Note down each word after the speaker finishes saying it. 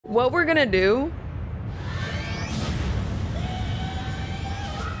What we're gonna do...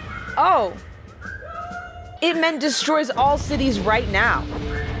 Oh! It meant destroys all cities right now.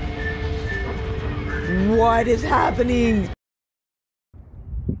 What is happening?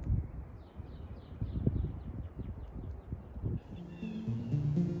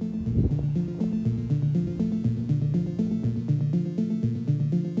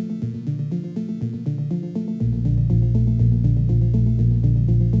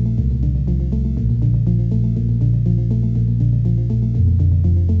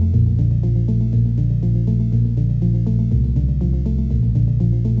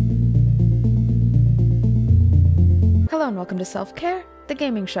 Hello and welcome to Self-Care, the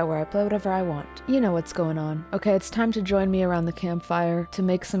gaming show where I play whatever I want. You know what's going on. Okay, it's time to join me around the campfire to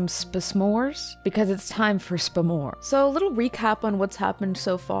make some s'mores, because it's time for s'more. So a little recap on what's happened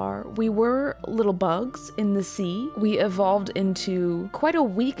so far. We were little bugs in the sea. We evolved into quite a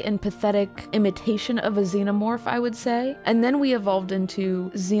weak and pathetic imitation of a xenomorph, I would say. And then we evolved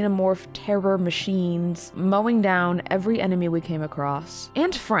into xenomorph terror machines, mowing down every enemy we came across.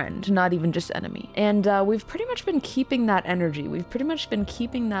 And friend, not even just enemy. And we've pretty much been keeping that energy. We've pretty much been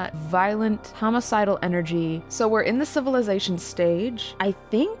keeping that violent, homicidal energy. So we're in the civilization stage. I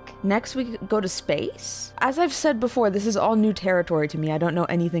think next we go to space. As I've said before, this is all new territory to me. I don't know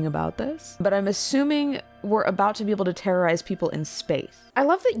anything about this, but I'm assuming we're about to be able to terrorize people in space. I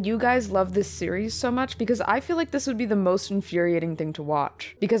love that you guys love this series so much because I feel like this would be the most infuriating thing to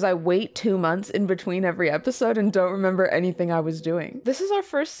watch because I wait 2 months in between every episode and don't remember anything I was doing. This is our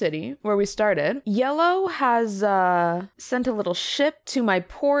first city where we started. Yellow has sent a little ship to my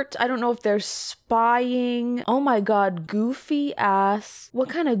port. I don't know if they're spying. Oh my god, goofy ass. What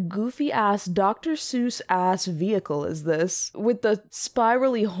kind of goofy ass Dr. Seuss ass vehicle is this? With the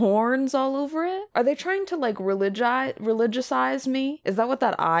spirally horns all over it? Are they trying to like religicize me? Is that what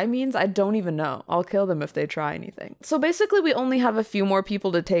that I means? I don't even know. I'll kill them if they try anything. So basically we only have a few more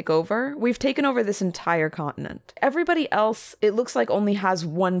people to take over. We've taken over this entire continent. Everybody else, it looks like only has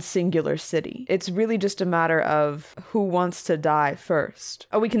one singular city. It's really just a matter of who wants to die first.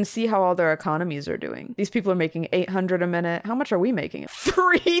 Oh, we can see how all their economies are doing. These people are making 800 a minute. How much are we making?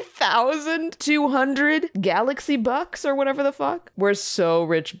 3,200 galaxy bucks or whatever the fuck? We're so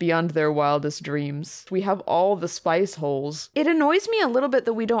rich beyond their wildest dreams. We have all the spice holes. It annoys me a little bit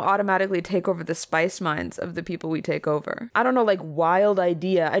that we don't automatically take over the spice mines of the people we take over. I don't know, like wild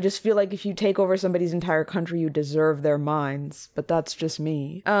idea. I just feel like if you take over somebody's entire country, you deserve their mines. But that's just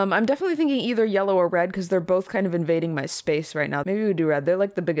me. I'm definitely thinking either yellow or red because they're both kind of invading my space right now. Maybe we do red. They're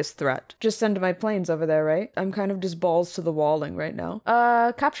like the biggest threat. Just send my planes over there, right? I'm kind of just balls to the walling right now.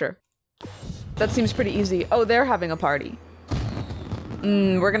 Capture. That seems pretty easy. Oh, they're having a party.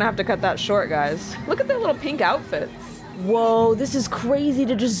 We're gonna have to cut that short, guys. Look at their little pink outfits. Whoa, this is crazy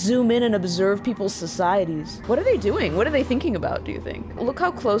to just zoom in and observe people's societies. What are they doing? What are they thinking about, do you think? Look how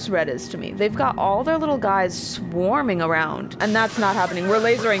close red is to me. They've got all their little guys swarming around, and that's not happening. We're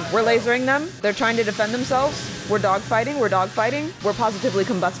lasering them. They're trying to defend themselves. We're dogfighting. We're positively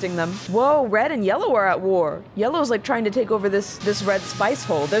combusting them. Whoa, red and yellow are at war. Yellow's like trying to take over this red spice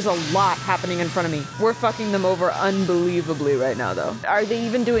hole. There's a lot happening in front of me. We're fucking them over unbelievably right now, though. Are they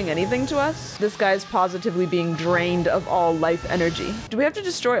even doing anything to us? This guy's positively being drained of all life energy. Do we have to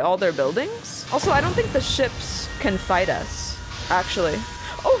destroy all their buildings? Also, I don't think the ships can fight us, actually.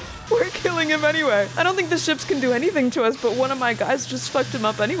 Oh, we're killing him anyway. I don't think the ships can do anything to us, but one of my guys just fucked him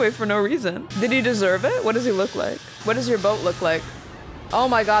up anyway for no reason. Did he deserve it? What does he look like? What does your boat look like? Oh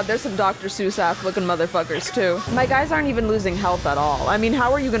my god, there's some Dr. Seuss ass looking motherfuckers too. My guys aren't even losing health at all. I mean,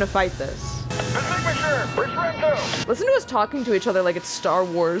 how are you gonna fight this? Listen to us talking to each other like it's Star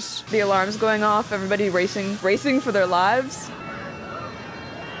Wars. The alarm's going off, everybody racing for their lives.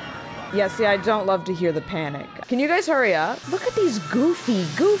 Yeah, see, I don't love to hear the panic. Can you guys hurry up? Look at these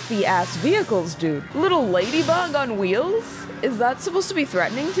goofy ass vehicles, dude. Little ladybug on wheels? Is that supposed to be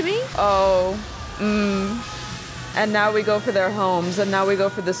threatening to me? Oh, And now we go for their homes, and now we go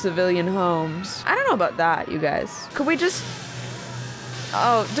for the civilian homes. I don't know about that, you guys. Could we just...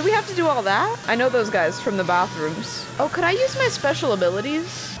 Oh, do we have to do all that? I know those guys from the bathrooms. Oh, could I use my special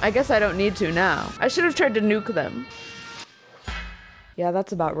abilities? I guess I don't need to now. I should have tried to nuke them. Yeah,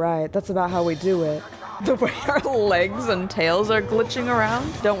 that's about right. That's about how we do it. The way our legs and tails are glitching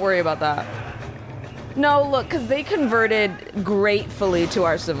around? Don't worry about that. No, look, because they converted gratefully to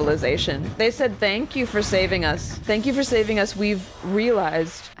our civilization. They said, thank you for saving us. Thank you for saving us. We've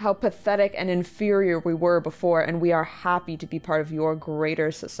realized how pathetic and inferior we were before, and we are happy to be part of your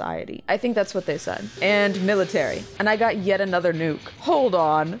greater society. I think that's what they said. And military. And I got yet another nuke. Hold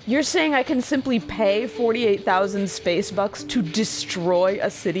on. You're saying I can simply pay 48,000 space bucks to destroy a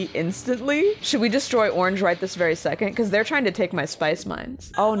city instantly? Should we destroy Orange right this very second? Because they're trying to take my spice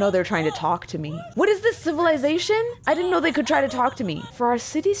mines. Oh no, they're trying to talk to me. What is this civilization? I didn't know they could try to talk to me. For our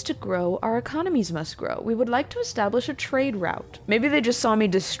cities to grow, our economies must grow. We would like to establish a trade route. Maybe they just saw me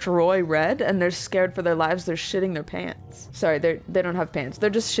destroy Red and they're scared for their lives. They're shitting their pants. Sorry, they don't have pants. They're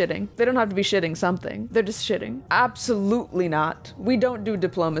just shitting. They don't have to be shitting something. They're just shitting. Absolutely not. We don't do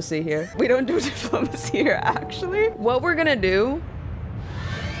diplomacy here. We don't do diplomacy here, actually. What we're gonna do...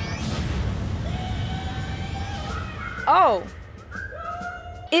 Oh!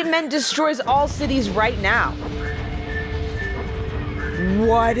 It meant destroys all cities right now.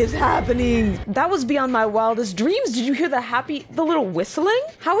 What is happening? That was beyond my wildest dreams. Did you hear the little whistling?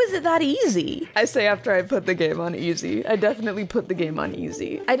 How is it that easy? I say after I put the game on easy. I definitely put the game on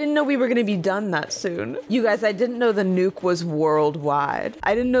easy. I didn't know we were gonna be done that soon. You guys, I didn't know the nuke was worldwide.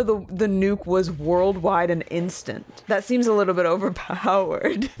 I didn't know the nuke was worldwide and instant. That seems a little bit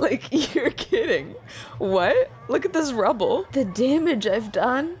overpowered. Like, you're kidding. What? Look at this rubble. The damage I've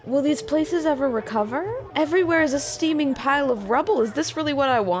done. Will these places ever recover? Everywhere is a steaming pile of rubble. Is this really what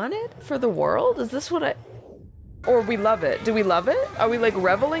I wanted for the world? Is this what I... Or we love it. Do we love it? Are we like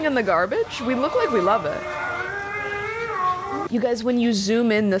reveling in the garbage? We look like we love it. You guys, when you zoom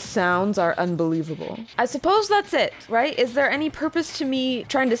in, the sounds are unbelievable. I suppose that's it, right? Is there any purpose to me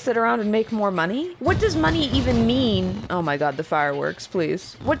trying to sit around and make more money? What does money even mean? Oh my god, the fireworks,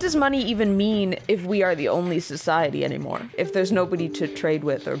 please. What does money even mean if we are the only society anymore? If there's nobody to trade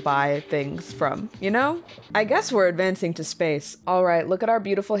with or buy things from, you know? I guess we're advancing to space. All right, look at our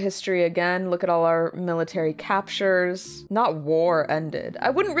beautiful history again. Look at all our military captures. Not war ended. I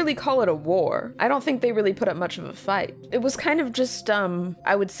wouldn't really call it a war. I don't think they really put up much of a fight. It was kind of just,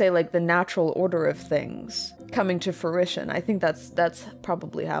 I would say like the natural order of things coming to fruition. I think that's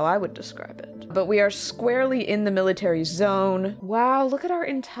probably how I would describe it. But we are squarely in the military zone. Wow, look at our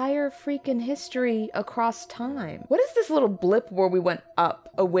entire freaking history across time. What is this little blip where we went up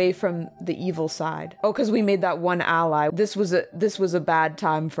away from the evil side? Oh, because we made that one ally. This was a bad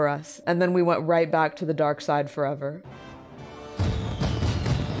time for us. And then we went right back to the dark side forever.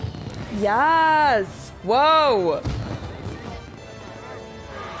 Yes! Whoa!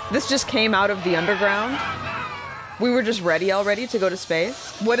 This just came out of the underground. We were just ready already to go to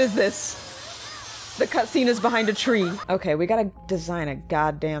space. What is this? The cutscene is behind a tree. Okay, we gotta design a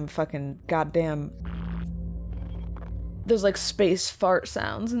goddamn. There's like space fart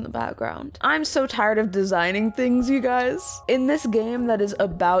sounds in the background. I'm so tired of designing things, you guys. In this game that is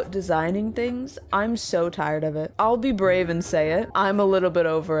about designing things, I'm so tired of it. I'll be brave and say it. I'm a little bit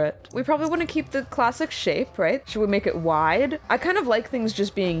over it. We probably want to keep the classic shape, right? Should we make it wide? I kind of like things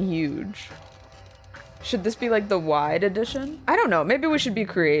just being huge. Should this be like the wide edition? I don't know. Maybe we should be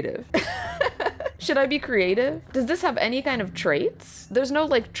creative. Should I be creative? Does this have any kind of traits? There's no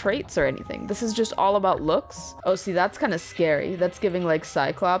like traits or anything. This is just all about looks. Oh, see, that's kind of scary. That's giving like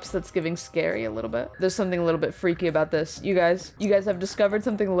Cyclops. That's giving scary a little bit. There's something a little bit freaky about this. You guys have discovered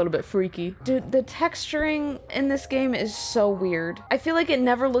something a little bit freaky. Dude, the texturing in this game is so weird. I feel like it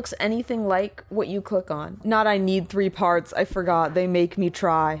never looks anything like what you click on. Not I need 3 parts. I forgot. They make me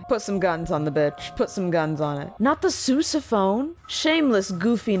try. Put some guns on the bitch. Put some guns on it. Not the sousaphone. Shameless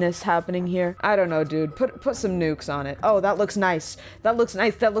goofiness happening here. I don't know, dude. Put some nukes on it. Oh, that looks nice. That looks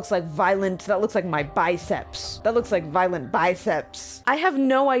nice. That looks like violent. That looks like my biceps. That looks like violent biceps. I have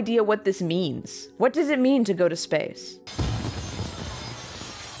no idea what this means. What does it mean to go to space?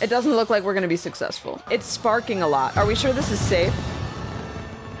 It doesn't look like we're gonna be successful. It's sparking a lot. Are we sure this is safe?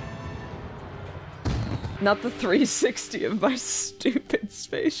 Not the 360 of my stupid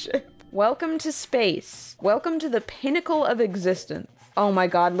spaceship. Welcome to space. Welcome to the pinnacle of existence. Oh my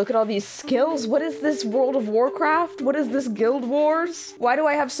god, look at all these skills. What is this World of Warcraft? What is this Guild Wars? Why do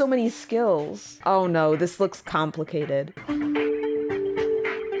I have so many skills? Oh no, this looks complicated.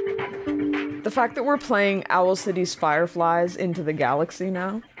 The fact that we're playing Owl City's Fireflies into the galaxy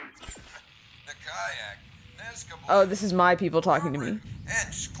now. Oh, this is my people talking to me.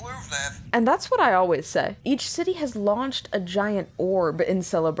 And that's what I always say. Each city has launched a giant orb in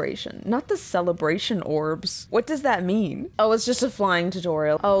celebration, not the celebration orbs. What does that mean? Oh, it's just a flying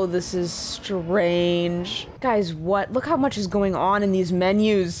tutorial. Oh, this is strange. Guys, what? Look how much is going on in these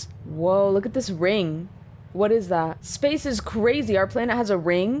menus. Whoa, look at this ring. What is that? Space is crazy. Our planet has a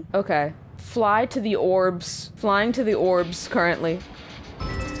ring? Okay. Fly to the orbs. Flying to the orbs currently.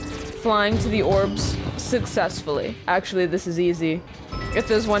 Flying to the orbs successfully. Actually, this is easy. If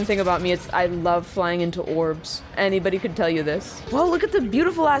there's one thing about me, it's I love flying into orbs. Anybody could tell you this. Whoa, look at the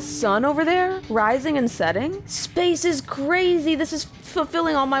beautiful ass sun over there, rising and setting. Space is crazy. This is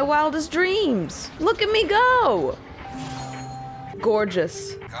fulfilling all my wildest dreams. Look at me go.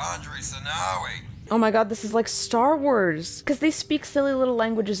 Gorgeous. Oh my god, this is like Star Wars. Because they speak silly little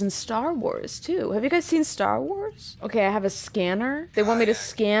languages in Star Wars, too. Have you guys seen Star Wars? Okay, I have a scanner. They want me to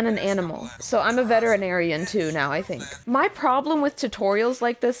scan an animal. So I'm a veterinarian, too, now, I think. My problem with tutorials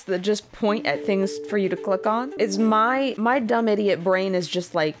like this that just point at things for you to click on is my dumb idiot brain is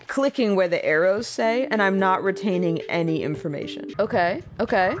just, like, clicking where the arrows say, and I'm not retaining any information. Okay,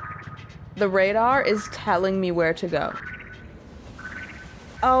 okay. The radar is telling me where to go.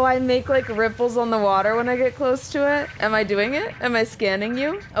 Oh, I make like ripples on the water when I get close to it. Am I doing it? Am I scanning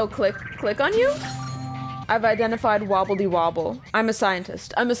you? Oh, click on you? I've identified wobbledy wobble. I'm a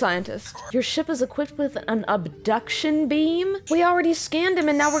scientist. I'm a scientist. Your ship is equipped with an abduction beam? We already scanned him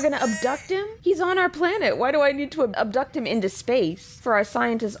and now we're gonna abduct him? He's on our planet. Why do I need to abduct him into space for our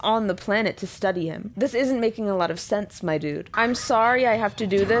scientists on the planet to study him? This isn't making a lot of sense, my dude. I'm sorry I have to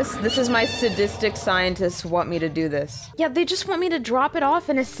do this. This is my sadistic scientists want me to do this. Yeah, they just want me to drop it off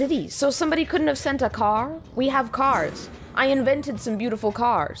in a city. So somebody couldn't have sent a car? We have cars. I invented some beautiful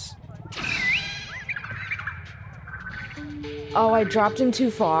cars. Oh, I dropped him too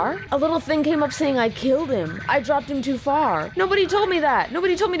far? A little thing came up saying I killed him. I dropped him too far. Nobody told me that.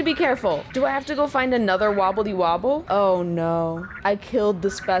 Nobody told me to be careful. Do I have to go find another wobbledy wobble? Oh no. I killed the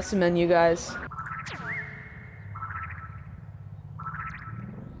specimen, you guys.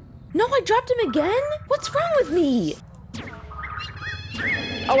 No, I dropped him again? What's wrong with me?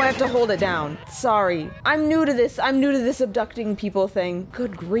 Oh, I have to hold it down. Sorry. I'm new to this. I'm new to this abducting people thing.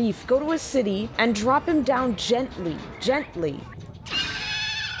 Good grief. Go to a city and drop him down gently. Gently.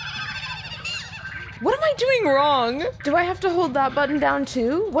 What am I doing wrong? Do I have to hold that button down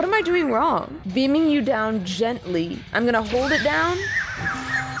too? What am I doing wrong? Beaming you down gently. I'm gonna hold it down.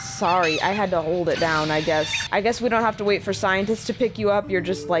 Sorry, I had to hold it down, I guess. I guess we don't have to wait for scientists to pick you up. You're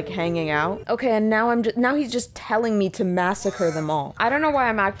just like hanging out. Okay, and now he's just telling me to massacre them all. I don't know why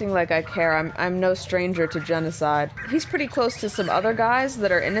I'm acting like I care. I'm no stranger to genocide. He's pretty close to some other guys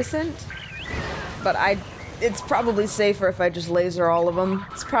that are innocent, but it's probably safer if I just laser all of them.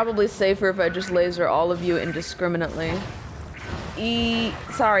 It's probably safer if I just laser all of you indiscriminately.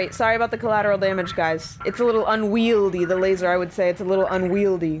 Sorry about the collateral damage, guys. It's a little unwieldy, the laser, I would say. It's a little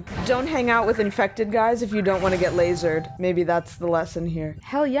unwieldy. Don't hang out with infected guys if you don't want to get lasered. Maybe that's the lesson here.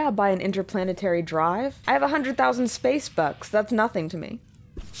 Hell yeah, buy an interplanetary drive. I have 100,000 space bucks. That's nothing to me.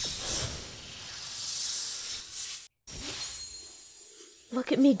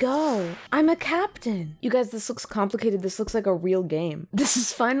 Look at me go. I'm a captain. You guys, this looks complicated. This looks like a real game. This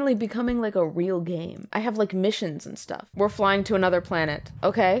is finally becoming like a real game. I have like missions and stuff. We're flying to another planet.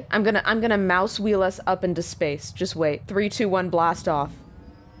 Okay, I'm gonna mouse wheel us up into space. Just wait. 3, 2, 1, blast off.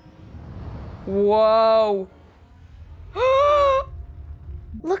 Whoa.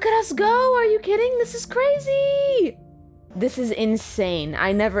 Look at us go. Are you kidding? This is crazy. This is insane.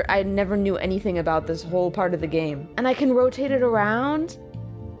 I never knew anything about this whole part of the game. And I can rotate it around?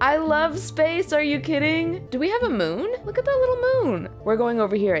 I love space, are you kidding? Do we have a moon? Look at that little moon. We're going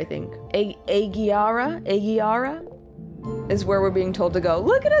over here, I think. Agiara is where we're being told to go.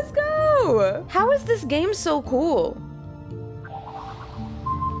 Look at us go! How is this game so cool?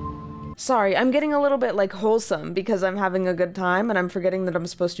 Sorry, I'm getting a little bit like wholesome because I'm having a good time and I'm forgetting that I'm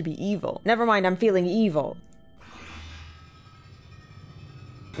supposed to be evil. Never mind, I'm feeling evil.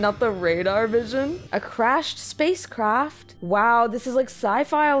 Not the radar vision. A crashed spacecraft. Wow, this is like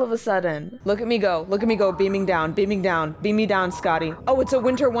sci-fi all of a sudden. Look at me go. Look at me go. Beaming down. Beaming down. Beam me down, Scotty. Oh, it's a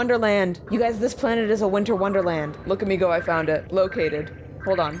winter wonderland. You guys, this planet is a winter wonderland. Look at me go. I found it. Located.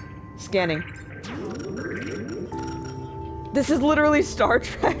 Hold on. Scanning. This is literally Star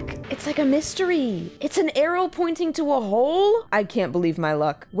Trek. It's like a mystery. It's an arrow pointing to a hole? I can't believe my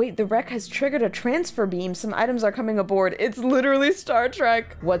luck. Wait, the wreck has triggered a transfer beam. Some items are coming aboard. It's literally Star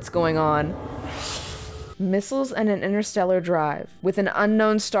Trek. What's going on? Missiles and an interstellar drive with an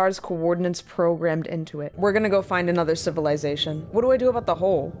unknown star's coordinates programmed into it. We're gonna go find another civilization. What do I do about the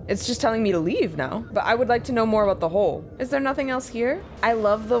hole? It's just telling me to leave now, but I would like to know more about the hole. Is there nothing else here? I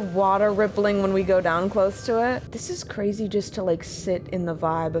love the water rippling when we go down close to it. This is crazy just to like sit in the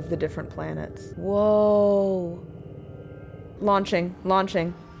vibe of the different planets. Whoa. Launching.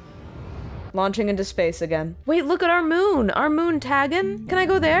 Launching into space again. Wait, look at our moon tagging. Can I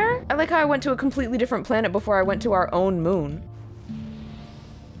go there? I like how I went to a completely different planet before I went to our own moon.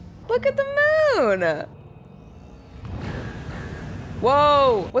 Look at the moon!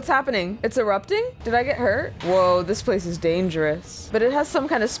 Whoa, what's happening? It's erupting? Did I get hurt? Whoa, this place is dangerous. But it has some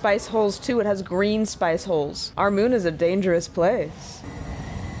kind of spice holes too. It has green spice holes. Our moon is a dangerous place.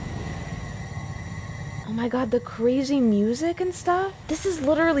 Oh my god, the crazy music and stuff? This is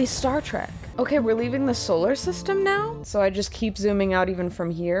literally Star Trek. Okay, we're leaving the solar system now? So I just keep zooming out even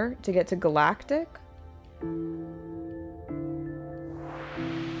from here to get to galactic?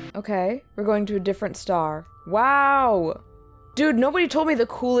 Okay, we're going to a different star. Wow! Dude, nobody told me the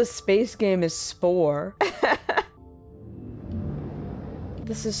coolest space game is Spore.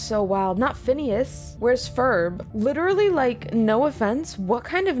 This is so wild. Not Phineas. Where's Ferb? Literally, like, no offense, what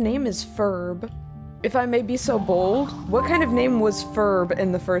kind of name is Ferb? If I may be so bold, what kind of name was Ferb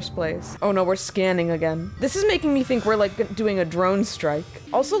in the first place? Oh no, we're scanning again. This is making me think we're like doing a drone strike.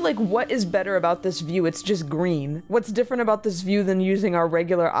 Also, like, what is better about this view? It's just green. What's different about this view than using our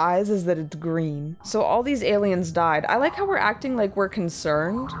regular eyes is that it's green. So all these aliens died. I like how we're acting like we're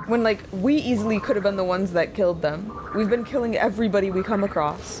concerned when, like, we easily could have been the ones that killed them. We've been killing everybody we come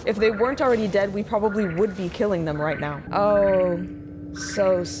across. If they weren't already dead, we probably would be killing them right now. Oh.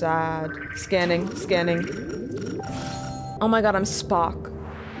 So sad. Scanning, scanning. Oh my god, I'm Spock.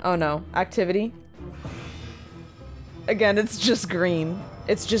 Oh no. Activity? Again, it's just green.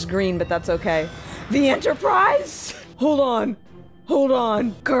 It's just green, but that's okay. The Enterprise? Hold on. Hold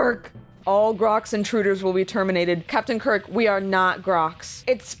on. Kirk. All Grox intruders will be terminated. Captain Kirk, we are not Grox.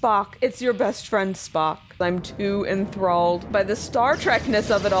 It's Spock. It's your best friend, Spock. I'm too enthralled by the Star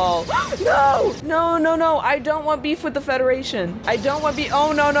Trek-ness of it all. No! No, no, no. I don't want beef with the Federation. I don't want beef.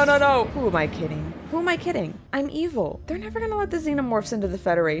 Oh, no, no, no, no. Who am I kidding? Who am I kidding? I'm evil. They're never gonna let the Xenomorphs into the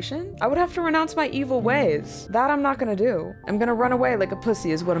Federation. I would have to renounce my evil ways. That I'm not gonna do. I'm gonna run away like a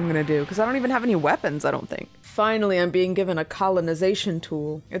pussy is what I'm gonna do, because I don't even have any weapons, I don't think. Finally, I'm being given a colonization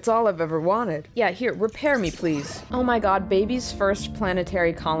tool. It's all I've ever wanted. Yeah, here, repair me, please. Oh my god, baby's first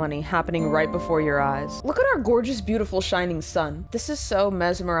planetary colony happening right before your eyes. Look at our gorgeous, beautiful, shining sun. This is so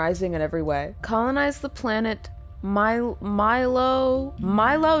mesmerizing in every way. Colonize the planet Milo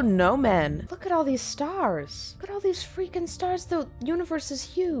no men. Look at all these stars. Look at all these freaking stars. The universe is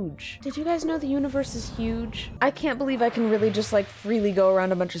huge. Did you guys know the universe is huge? I can't believe I can really just like freely go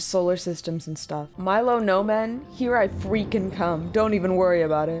around a bunch of solar systems and stuff. Milo no men, here I freaking come. Don't even worry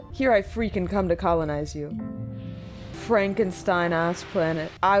about it. Here I freaking come to colonize you. Frankenstein-ass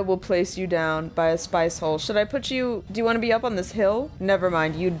planet. I will place you down by a spice hole. Should I put you... Do you want to be up on this hill? Never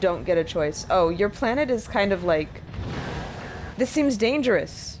mind, you don't get a choice. Oh, your planet is kind of like... This seems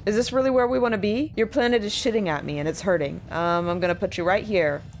dangerous. Is this really where we want to be? Your planet is shitting at me and it's hurting. I'm gonna put you right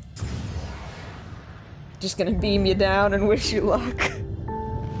here. Just gonna beam you down and wish you luck.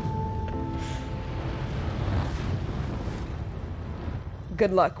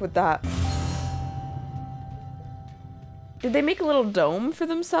 Good luck with that. Did they make a little dome for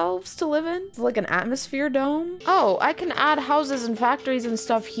themselves to live in? It's like an atmosphere dome? Oh, I can add houses and factories and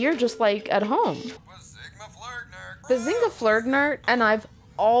stuff here just like at home. Bazinga Flurgnert, and I've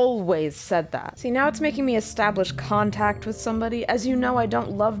always said that. See, now it's making me establish contact with somebody. As you know, I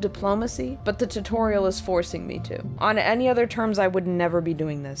don't love diplomacy, but the tutorial is forcing me to. On any other terms, I would never be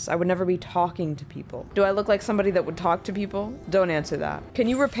doing this. I would never be talking to people. Do I look like somebody that would talk to people? Don't answer that. Can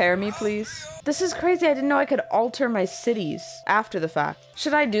you repair me, please? This is crazy. I didn't know I could alter my cities after the fact.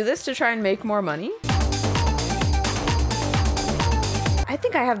 Should I do this to try and make more money? I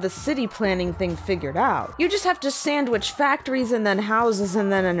think I have the city planning thing figured out. You just have to sandwich factories and then houses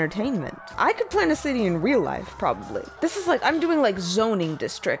and then entertainment. I could plan a city in real life, probably. This is like, I'm doing like zoning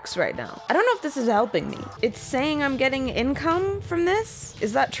districts right now. I don't know if this is helping me. It's saying I'm getting income from this?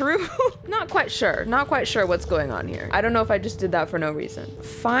 Is that true? Not quite sure. Not quite sure what's going on here. I don't know if I just did that for no reason.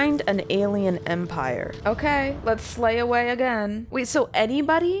 Find an alien empire. Okay, let's slay away again. Wait, so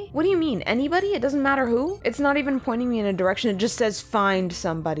anybody? What do you mean, anybody? It doesn't matter who? It's not even pointing me in a direction. It just says find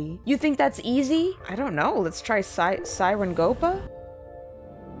somebody. You think that's easy? I don't know. Let's try Siren Gopa.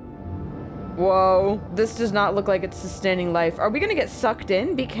 Whoa, this does not look like it's sustaining life. Are we gonna get sucked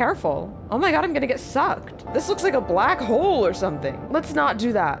in? Be careful. Oh my god, I'm gonna get sucked. This looks like a black hole or something. Let's not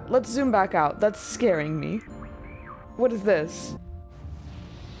do that. Let's zoom back out. That's scaring me. What is this?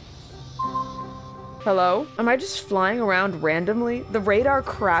 Hello? Am I just flying around randomly? The radar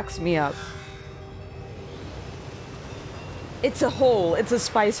cracks me up. It's a hole. It's a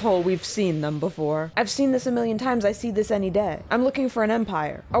spice hole. We've seen them before. I've seen this a million times. I see this any day. I'm looking for an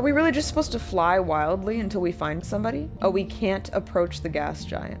empire. Are we really just supposed to fly wildly until we find somebody? Oh, we can't approach the gas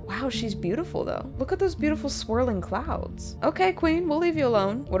giant. Wow, she's beautiful though. Look at those beautiful swirling clouds. Okay, queen, we'll leave you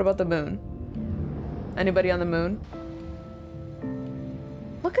alone. What about the moon? Anybody on the moon?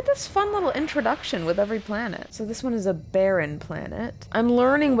 look at this fun little introduction with every planet. So this one is a barren planet. I'm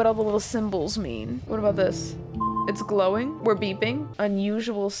learning what all the little symbols mean. What about this? It's glowing. We're beeping.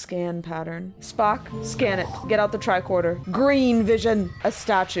 Unusual scan pattern. Spock, scan it. Get out the tricorder. Green vision. A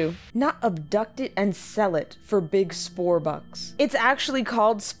statue. Not abduct it and sell it for big spore bucks. It's actually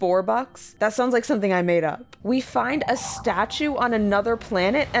called spore bucks? That sounds like something I made up. We find a statue on another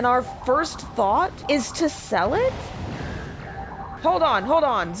planet and our first thought is to sell it? Hold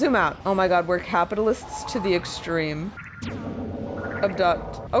on. Zoom out. Oh my god, we're capitalists to the extreme.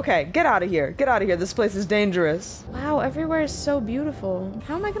 Abduct. Okay, get out of here. Get out of here. This place is dangerous. Wow, everywhere is so beautiful.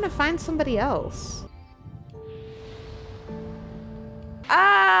 How am I gonna find somebody else?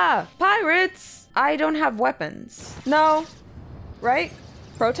 Ah! Pirates! I don't have weapons. No. Right?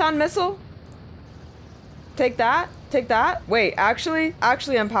 Proton missile? Take that? Take that? Wait, actually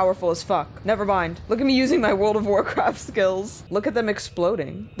I'm powerful as fuck. Never mind. Look at me using my World of Warcraft skills. Look at them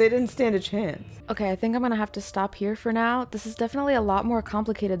exploding. They didn't stand a chance. Okay, I think I'm gonna have to stop here for now. This is definitely a lot more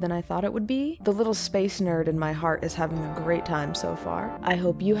complicated than I thought it would be. The little space nerd in my heart is having a great time so far. I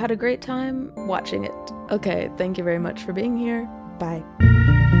hope you had a great time watching it. Okay, thank you very much for being here. Bye.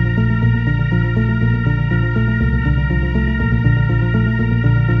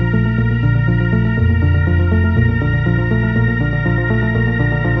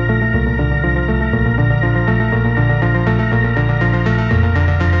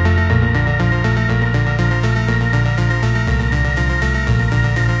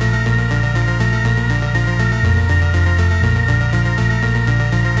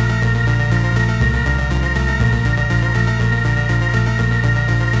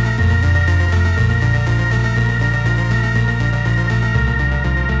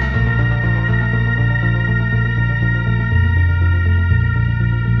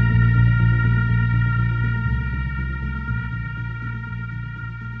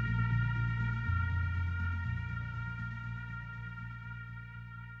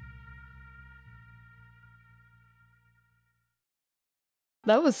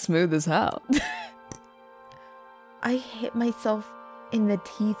 That was smooth as hell. I hit myself in the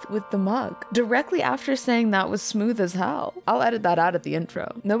teeth with the mug directly after saying that was smooth as hell. I'll edit that out at the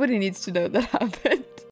intro. Nobody needs to know that happened.